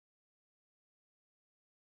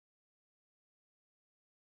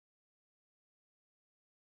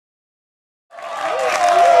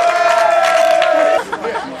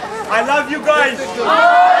I love you guys!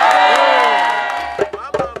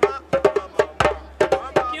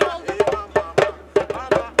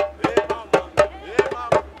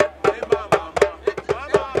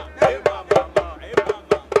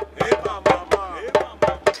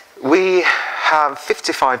 We have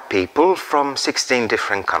 55 people from 16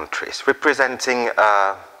 different countries, representing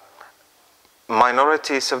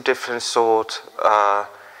minorities of different sort,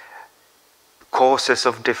 courses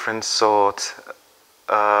of different sort,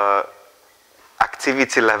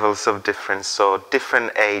 activity levels of different sort,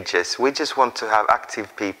 different ages. We just want to have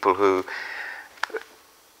active people who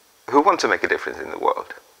want to make a difference in the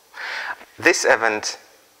world. This event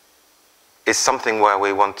is something where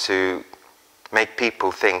we want to make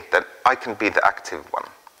people think that I can be the active one.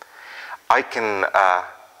 I can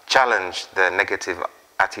challenge the negative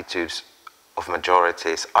attitudes of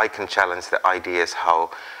majorities. I can challenge the ideas how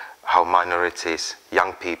minorities,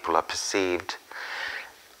 young people are perceived.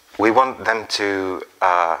 We want them to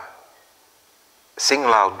sing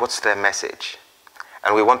loud what's their message.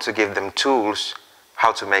 And we want to give them tools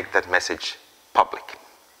how to make that message public.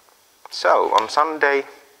 So on Sunday,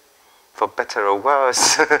 for better or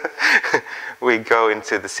worse, we go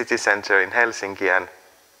into the city center in Helsinki and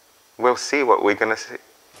we'll see what we're going to see.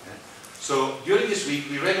 So during this week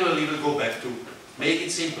we regularly will go back to make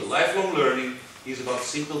it simple. Lifelong learning is about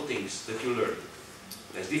simple things that you learn.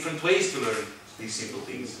 There's different ways to learn these simple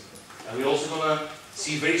things. And we're also going to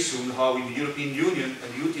see very soon how in the European Union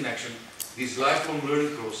and Youth in Action this lifelong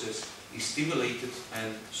learning process is stimulated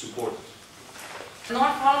and supported.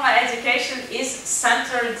 Non-formal education is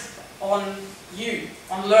centered on you,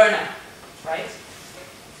 on learner, right?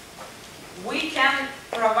 We can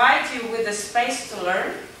provide you with a space to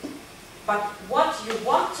learn, but what you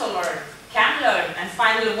want to learn, can learn, and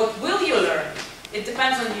finally what will you learn, it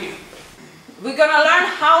depends on you. We're gonna learn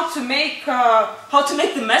how to make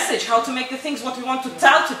the message, how to make the things what we want to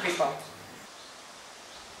tell to people.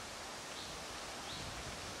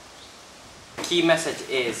 Key message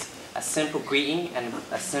is a simple greeting and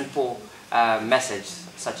a simple message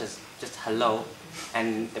such as just hello,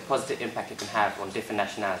 and the positive impact it can have on different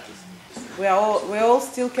nationalities. We all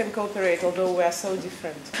still can cooperate, although we are so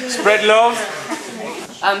different. Spread love!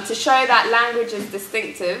 To show that language is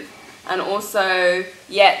distinctive, and also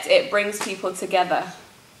yet it brings people together.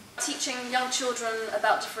 Teaching young children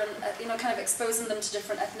about different, kind of exposing them to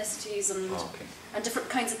different ethnicities and different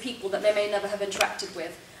kinds of people that they may never have interacted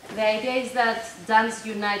with. The idea is that dance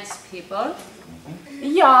unites people.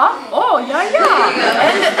 Yeah, oh yeah.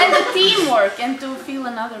 And the teamwork, and to feel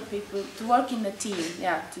another people, to work in the team,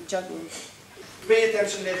 yeah, to juggle. Pay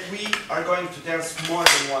attention that we are going to dance more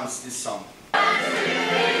than once this song.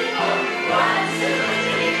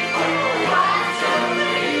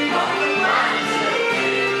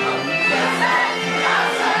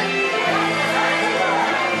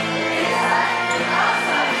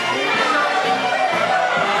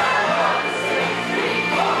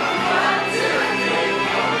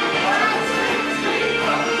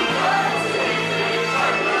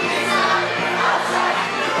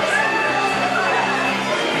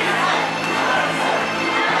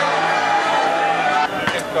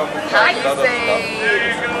 How do you say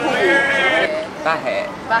Backhead.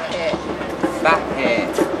 Backhead.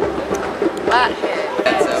 Backhead. Backhead.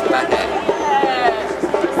 That's a backhead.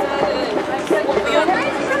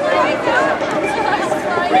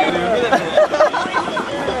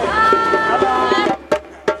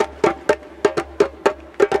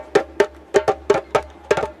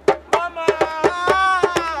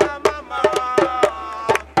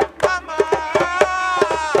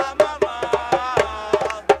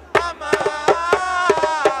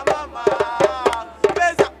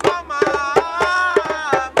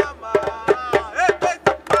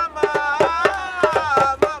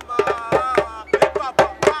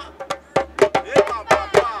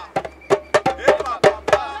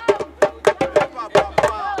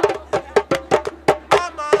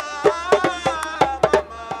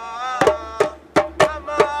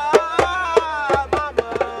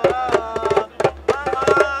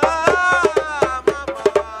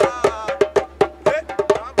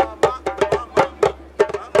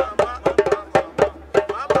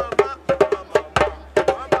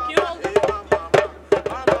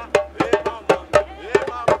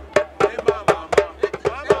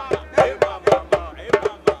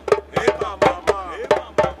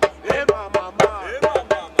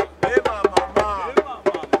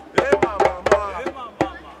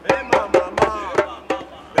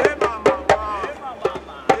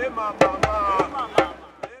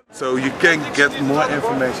 So you can get more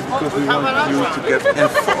information because we want you to get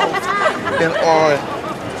involved in our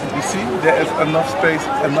You see, there is enough space,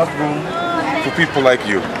 enough room for people like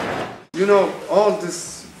you. You know, all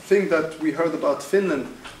this thing that we heard about Finland,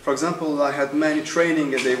 for example, I had many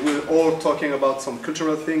training and they were all talking about some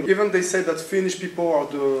cultural thing. Even they said that Finnish people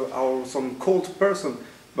are some cold person.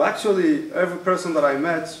 But actually, every person that I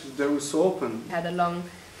met, they were so open. We had a long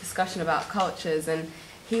discussion about cultures and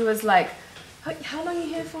he was like, how long are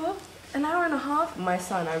you here for? An hour and a half? My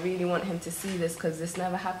son, I really want him to see this because this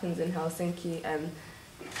never happens in Helsinki and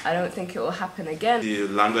I don't think it will happen again. The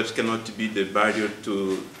language cannot be the barrier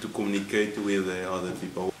to communicate with other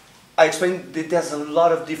people. I explained that there's a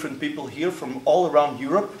lot of different people here from all around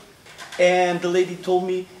Europe, and the lady told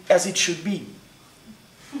me as it should be.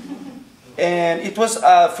 And it was,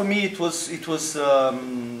 for me, it was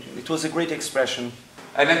a great expression.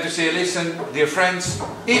 I like to say, listen, dear friends,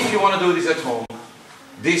 if you want to do this at home,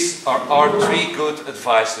 these are our 3 good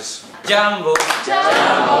advices. Jumbo,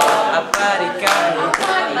 Jumbo, Aparicano,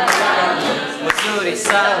 Missouri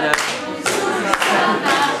Sana.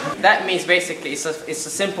 That means basically it's a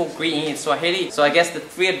simple greeting in Swahili. So I guess the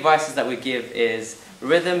 3 advices that we give is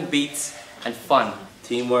rhythm, beats, and fun.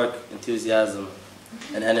 Teamwork, enthusiasm,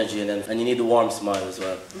 and energy, and you need a warm smile as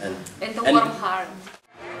well. And the warm heart.